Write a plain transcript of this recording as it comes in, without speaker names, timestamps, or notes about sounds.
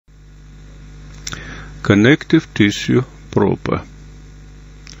Connective tissue proper.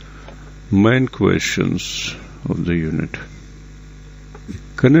 Main questions of the unit.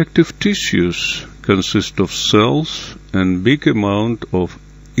 Connective tissues consist of cells and big amount of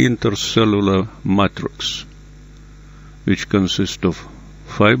intercellular matrix, which consist of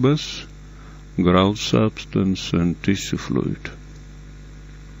fibers, ground substance and tissue fluid.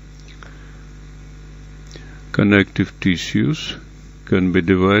 Connective tissues can be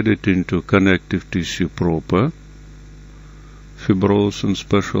divided into connective tissue proper, fibrous and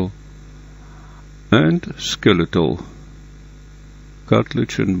special, and skeletal,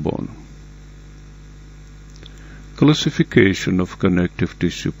 cartilage and bone. Classification of connective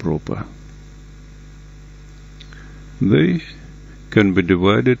tissue proper. They can be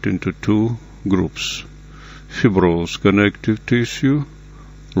divided into two groups: fibrous connective tissue,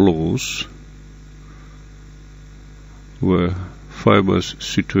 loose, where fibers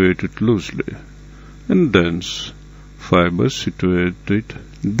situated loosely, and dense, fibers situated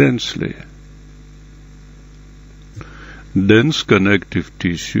densely. Dense connective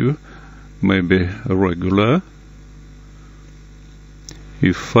tissue may be regular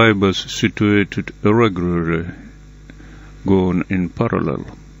if fibers situated irregularly go on in parallel,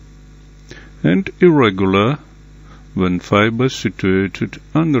 and irregular when fibers situated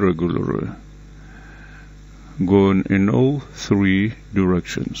irregularly go on in all three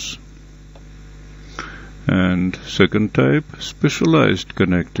directions. And second type, specialized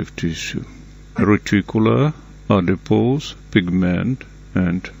connective tissue: reticular, adipose, pigment,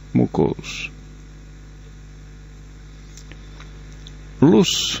 and mucose.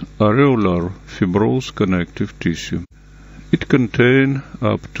 Loose areolar fibrous connective tissue. It contains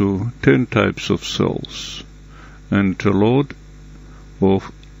up to 10 types of cells and a lot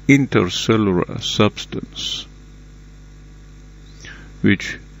of intercellular substance,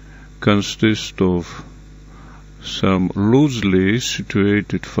 which consists of some loosely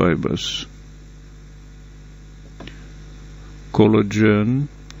situated fibers, collagen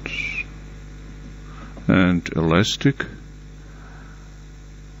and elastic,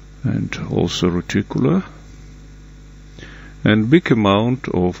 and also reticular, and big amount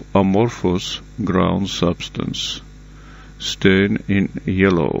of amorphous ground substance stained in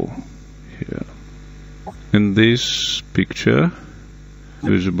yellow here. In this picture,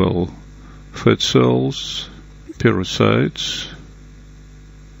 visible fat cells, pericytes,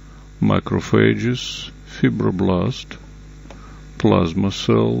 macrophages, fibroblasts, plasma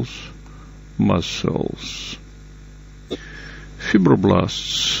cells, mast cells.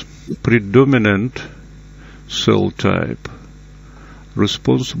 Fibroblasts, predominant cell type,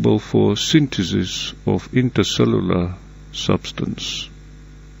 responsible for synthesis of intercellular substance,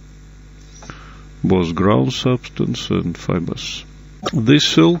 both ground substance and fibers. This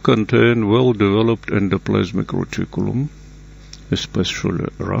cell contains well-developed endoplasmic reticulum, especially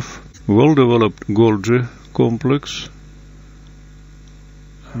rough, well-developed Golgi complex,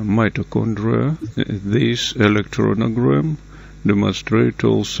 mitochondria. This electronogram demonstrates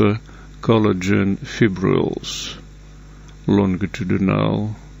also collagen fibrils,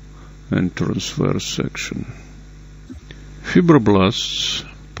 longitudinal and transverse section. Fibroblasts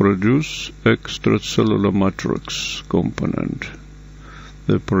produce extracellular matrix component.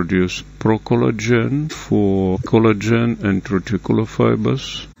 They produce procollagen for collagen and reticular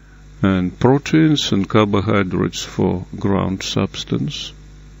fibers, and proteins and carbohydrates for ground substance.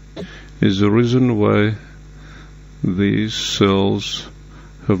 Is the reason why these cells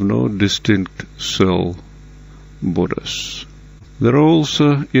have no distinct cell bodies. There are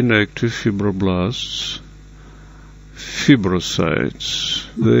also inactive fibroblasts, fibrocytes.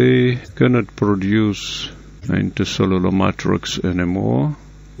 They cannot produce intercellular matrix anymore.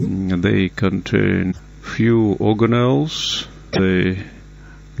 They contain few organelles. They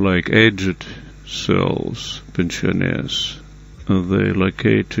like aged cells, pensioners. They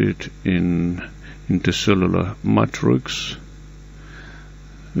located in intercellular matrix,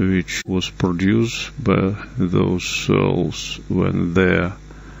 which was produced by those cells when they're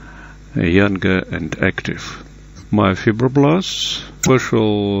younger and active. Myofibroblasts,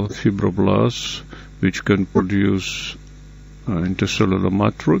 special fibroblasts, which can produce intercellular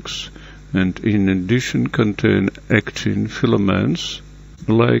matrix, and in addition contain actin filaments,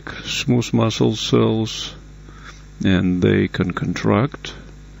 like smooth muscle cells, and they can contract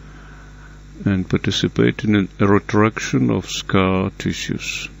and participate in a retraction of scar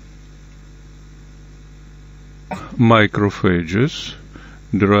tissues. Macrophages,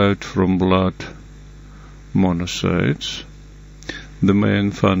 derived from blood monocytes. The main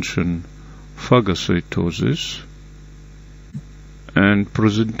function, phagocytosis, and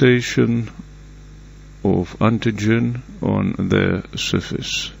presentation of antigen on their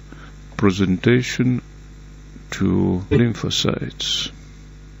surface. Presentation to lymphocytes.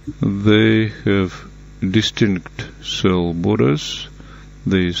 They have distinct cell borders,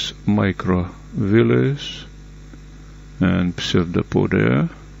 these microvilli and pseudopodia.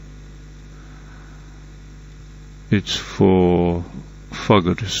 It's for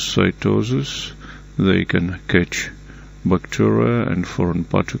phagocytosis. They can catch bacteria and foreign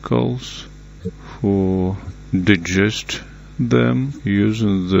particles, for digest them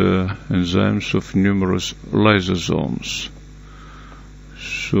using the enzymes of numerous lysosomes.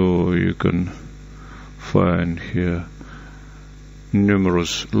 So you can find here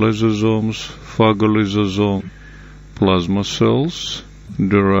numerous lysosomes, phagolysosome, plasma cells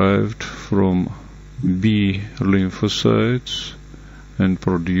derived from B lymphocytes and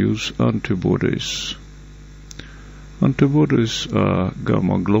produce antibodies. Antibodies are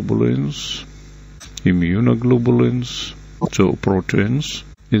gamma globulins, immunoglobulins, so proteins.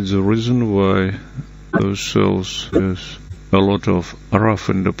 It's the reason why those cells have a lot of rough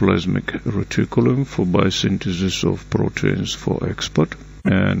endoplasmic reticulum for biosynthesis of proteins for export,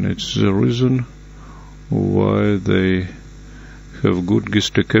 and it's the reason why they have good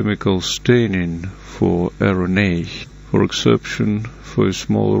histochemical staining for RNA, for exception for a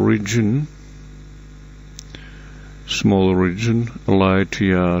small region, light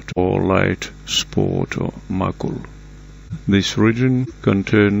yard or light spot or macule. This region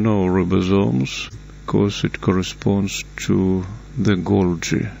contains no ribosomes because it corresponds to the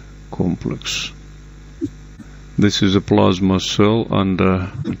Golgi complex. This is a plasma cell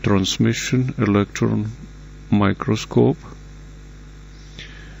under transmission electron microscope.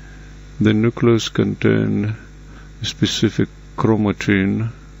 The nucleus contains specific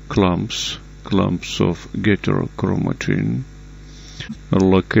chromatin clumps of heterochromatin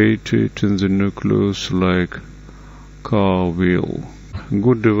located in the nucleus like car wheel.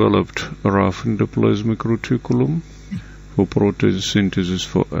 Good developed rough endoplasmic reticulum for protein synthesis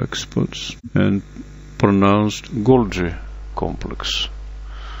for exports, and pronounced Golgi complex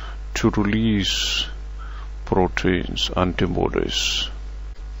to release proteins, antibodies.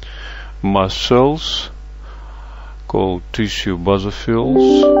 Mast cells called tissue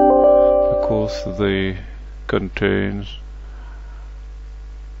basophils because they contain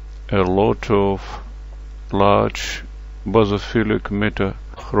a lot of large basophilic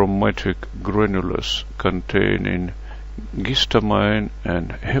metachromatic granules containing histamine and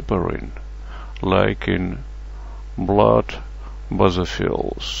heparin, like in blood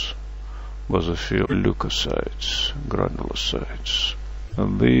basophils, basophil leukocytes, granulocytes.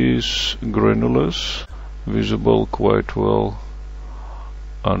 And these granules visible quite well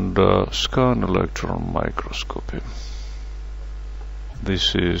under scan electron microscopy.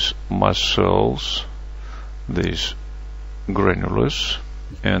 This is mast cells, these granules,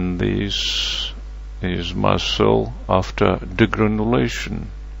 and this is mast cell after degranulation.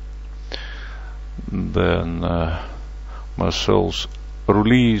 Then mast cells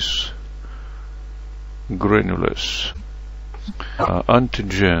release granules.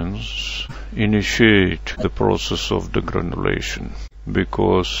 Antigens initiate the process of degranulation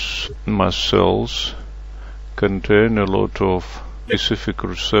because mast cells contain a lot of specific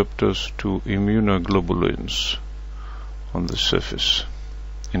receptors to immunoglobulins on the surface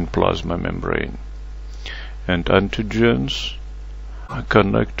in plasma membrane, and antigens are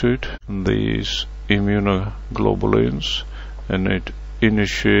connected these immunoglobulins, and it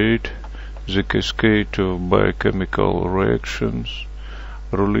initiate the cascade of biochemical reactions,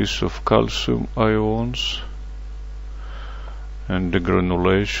 release of calcium ions and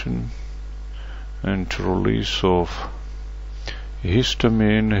degranulation, and release of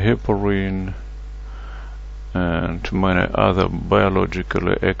histamine, heparin, and many other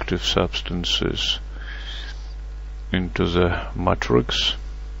biologically active substances into the matrix,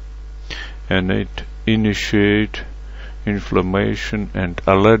 and it initiate inflammation and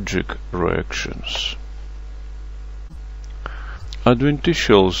allergic reactions.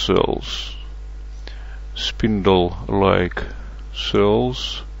 Adventitial cells, spindle-like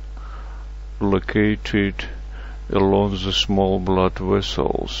cells located along the small blood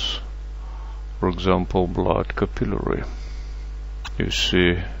vessels, for example blood capillary. You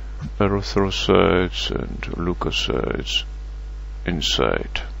see erythrocytes and leukocytes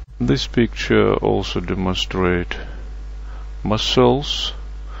inside. This picture also demonstrates mast cells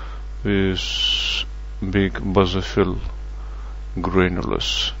with big basophil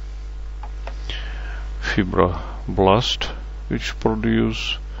granules, fibroblast, which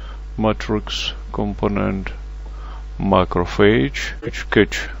produce matrix component, macrophage, which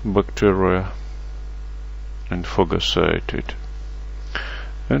catch bacteria, and phagocyted.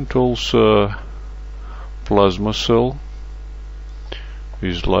 And also plasma cell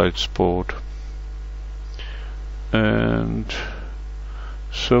with light spot, and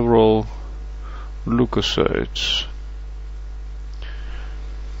several leukocytes,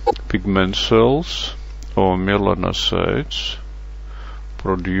 pigment cells or melanocytes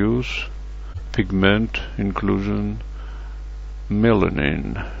produce pigment inclusion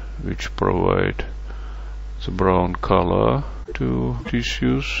melanin, which provide the brown color to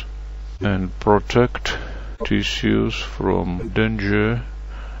tissues and protect tissues from danger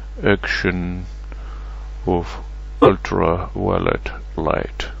action of ultraviolet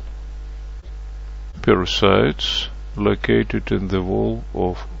light. Pericytes located in the wall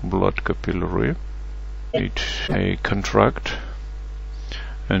of blood capillary. It may contract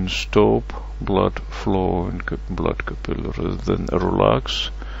and stop blood flow in blood capillary, then relax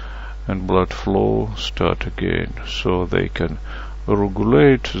and blood flow start again, so they can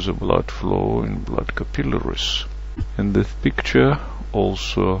regulate the blood flow in blood capillaries. In this picture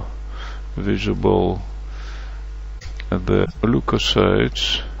also visible the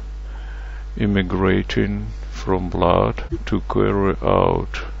leukocytes immigrating from blood to carry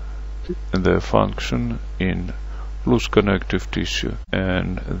out their function in loose connective tissue,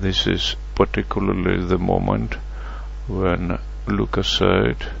 and this is particularly the moment when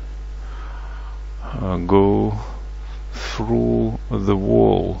leukocytes go through the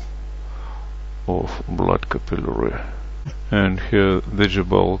wall of blood capillary. And here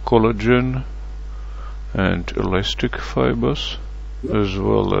visible collagen and elastic fibers, as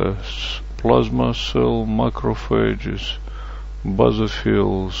well as plasma cell, macrophages,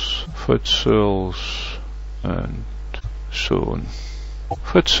 basophils, fat cells, and so on.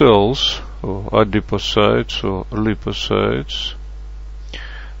 Fat cells, or adipocytes or lipocytes,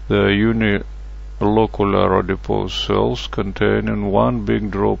 they are unilocular adipose cells containing one big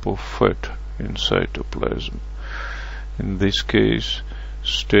drop of fat in cytoplasm. In this case,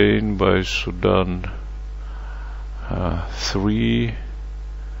 stained by Sudan 3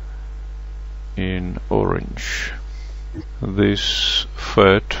 in orange. This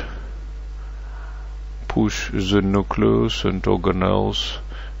fat push the nucleus and organelles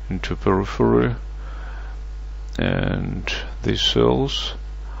into periphery, and these cells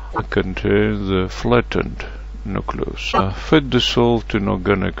contain the flattened nucleus. Fat dissolved in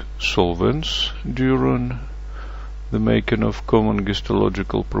organic solvents during the making of common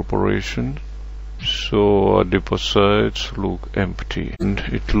histological preparation, so adipocytes look empty, and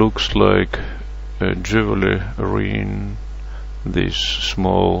it looks like a jewelry ring, this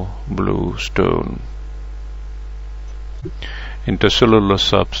small blue stone. Intercellular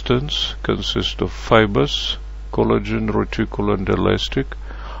substance consists of fibers, collagen, reticulin, elastic,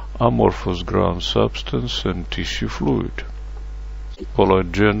 amorphous ground substance, and tissue fluid.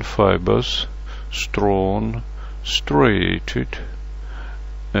 Collagen fibers strong, striated,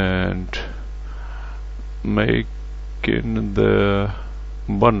 and making the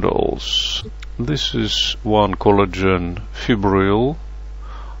bundles. This is one collagen fibril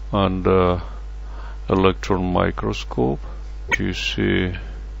under electron microscope. You see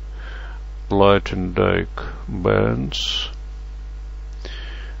light and dark bands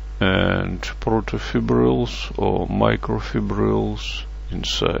and protofibrils or microfibrils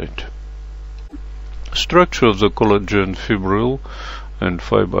inside. Structure of the collagen fibril and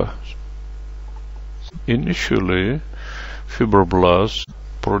fiber. Initially, fibroblasts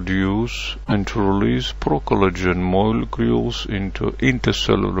produce and to release procollagen molecules into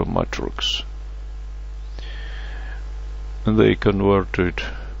intercellular matrix. And they convert it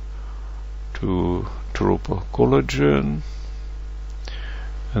to tropocollagen,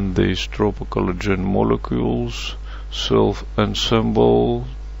 and these tropocollagen molecules self-assemble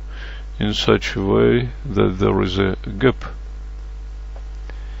in such a way that there is a gap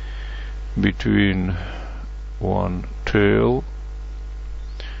between one tail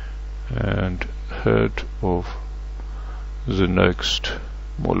and head of the next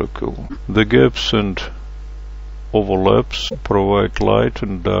molecule. The gaps and overlaps provide light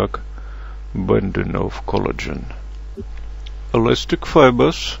and dark bending of collagen. Elastic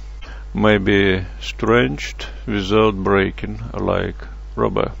fibers may be stretched without breaking, like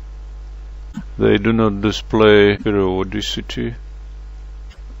rubber. They do not display periodicity,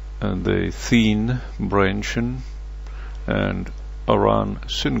 and they thin branching and run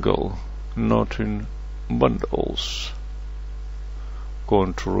single, not in bundles,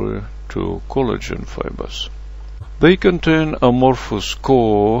 contrary to collagen fibers. They contain amorphous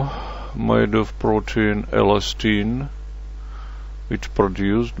core made of protein elastin, which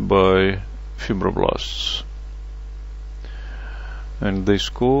produced by fibroblasts. and this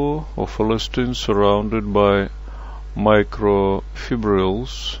core of elastin surrounded by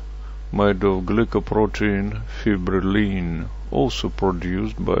microfibrils made of glycoprotein fibrillin, also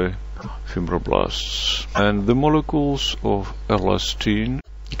produced by fibroblasts. And the molecules of elastin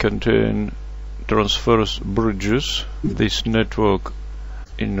contain transverse bridges. This network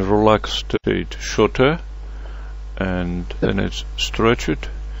in relaxed state shorter, and then it's stretched,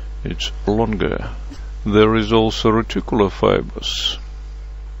 it's longer. There is also reticular fibers.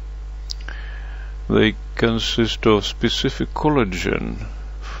 They consist of specific collagen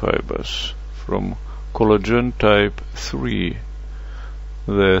fibers from collagen type 3.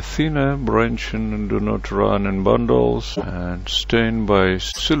 They're thinner, branching, and do not run in bundles, and stained by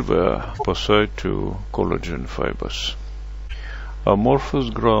silver opposite to collagen fibers. Amorphous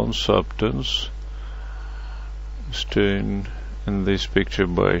ground substance, stained in this picture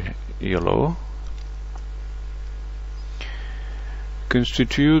by yellow,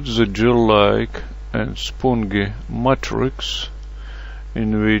 constitutes the gel-like and spongy matrix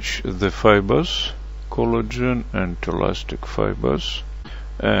in which the fibers, collagen and elastic fibers,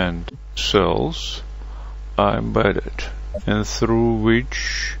 and cells are embedded, and through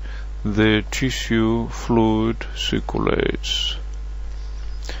which the tissue fluid circulates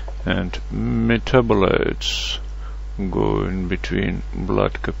and metabolites go in between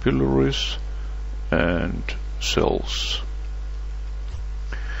blood capillaries and cells.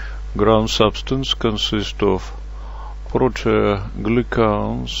 Ground substance consists of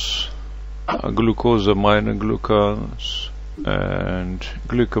proteoglycans, glucosaminoglykans, and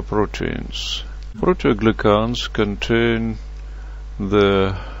glycoproteins. Proteoglycans contain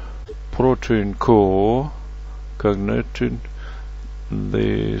the protein core connecting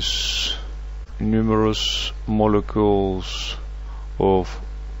these numerous molecules of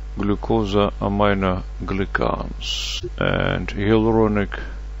glucosaminoglycans, and hyaluronic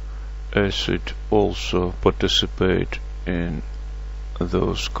acid also participate in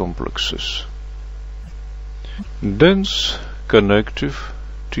those complexes. Dense connective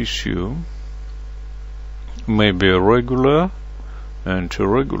tissue may be regular and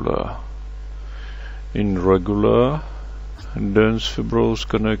irregular. In regular, dense fibrous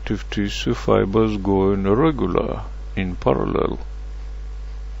connective tissue fibers go in irregular, in parallel,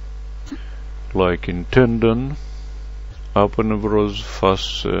 like in tendon, aponeurosis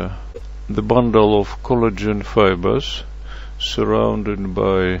fascia. The bundle of collagen fibers surrounded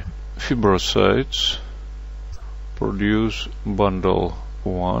by fibrocytes produce bundles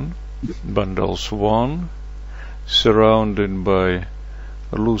 1, surrounded by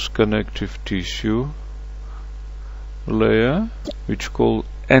a loose connective tissue layer, which called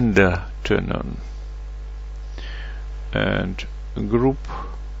endotenon, and a group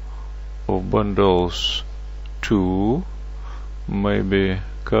of bundles 2 may be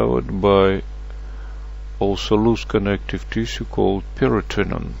covered by also loose connective tissue called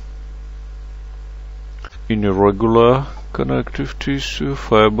peritoneum. In irregular connective tissue,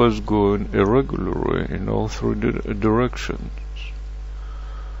 fibers go in irregularly in all three directions.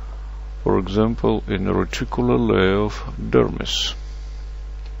 For example, in a reticular layer of dermis.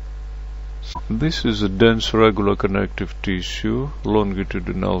 This is a dense regular connective tissue,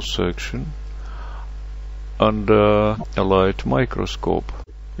 longitudinal section, under a light microscope.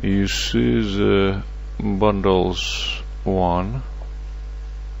 You see the bundles 1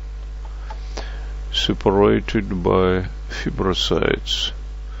 separated by fibrocytes,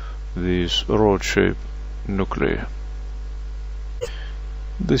 these rod-shaped nuclei.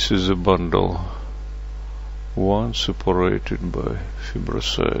 This is a bundle 1 separated by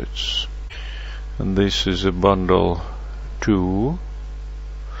fibrocytes, and this is a bundle 2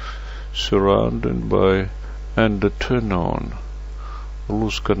 surrounded by endotenon,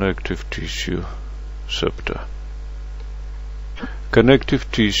 loose connective tissue septa. Connective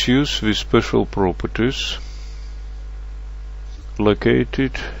tissues with special properties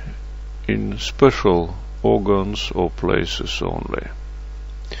located in special organs or places only,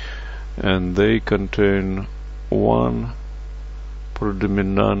 and they contain one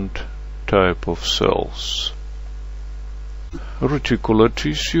predominant type of cells. Reticular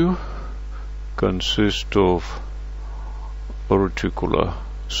tissue consists of reticular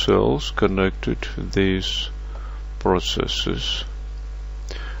cells connected to these processes,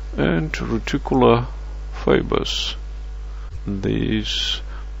 and reticular fibers. These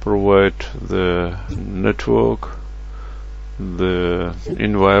provide the network, the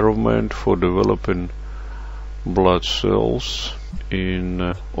environment for developing blood cells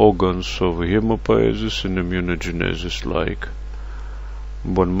in organs of hemopoiesis and immunogenesis, like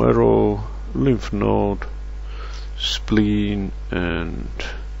bone marrow, lymph node, spleen and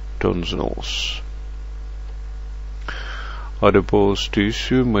tonsils. Adipose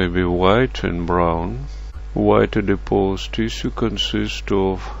tissue may be white and brown. White adipose tissue consists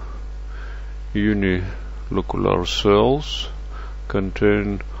of unilocular cells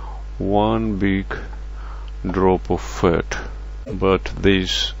contain one big drop of fat, but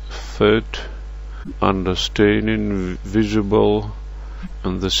this fat under staining visible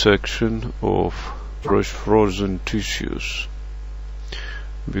in the section of fresh frozen tissues,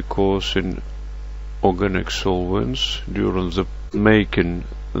 because in organic solvents during the making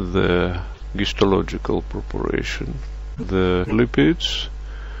the histological preparation, the lipids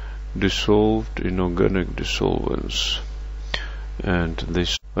dissolved in organic dissolvents, and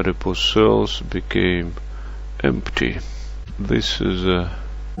these adipose cells became empty. This is a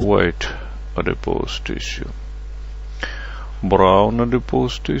white adipose tissue. Brown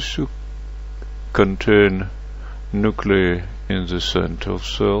adipose tissue contain nuclei in the center of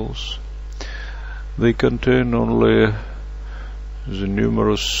cells. They contain only the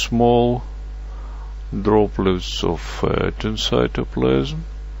numerous small droplets of fat in cytoplasm.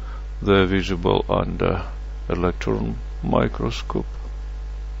 They are visible under electron microscope.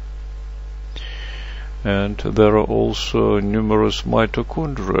 And there are also numerous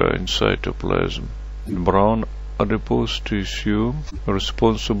mitochondria in cytoplasm. Brown adipose tissue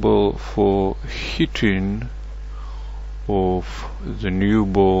responsible for heating of the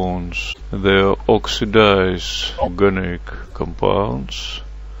newborns. They oxidize organic compounds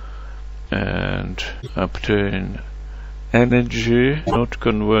and obtain energy not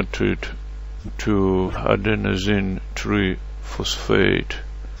converted to adenosine triphosphate,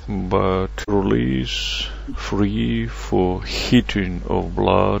 but release free for heating of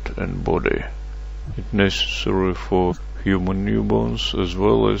blood and body. It's necessary for human newborns as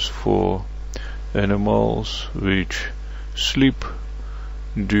well as for animals which sleep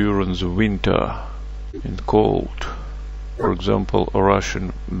during the winter in cold. For example, a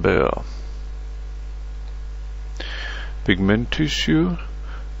Russian bear. Pigment tissue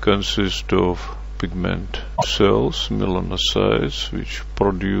consists of pigment cells, melanocytes, which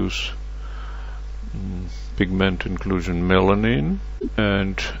produce pigment inclusion melanin,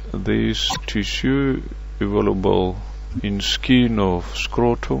 and this tissue available in skin of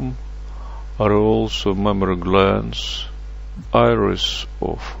scrotum, areoles of mammary glands, iris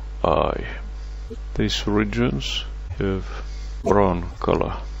of eye. These regions have brown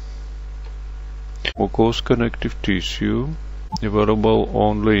color. Mucous connective tissue available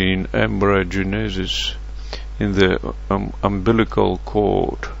only in embryogenesis in the umbilical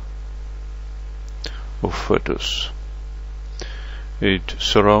cord of fetus. It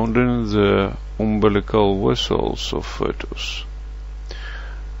surrounding the umbilical vessels of fetus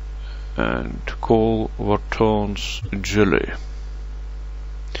and called Wharton's jelly.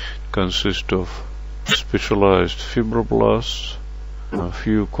 Consists of specialized fibroblasts, a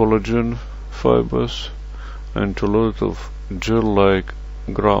few collagen fibers, and a lot of gel-like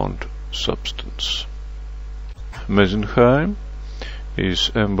ground substance. Mesenchyme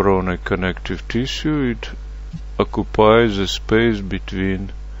is embryonic connective tissue. It occupies the space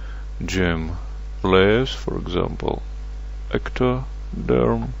between germ layers, for example,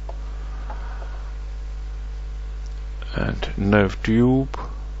 ectoderm, and nerve tube,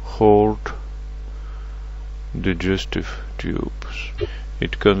 hold, digestive tubes.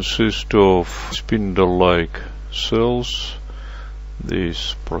 It consists of spindle-like cells,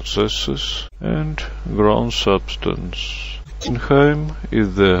 these processes, and ground substance. Mesenchyme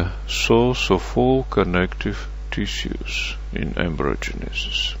is the source of all connective tissues in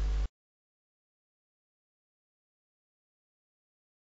embryogenesis.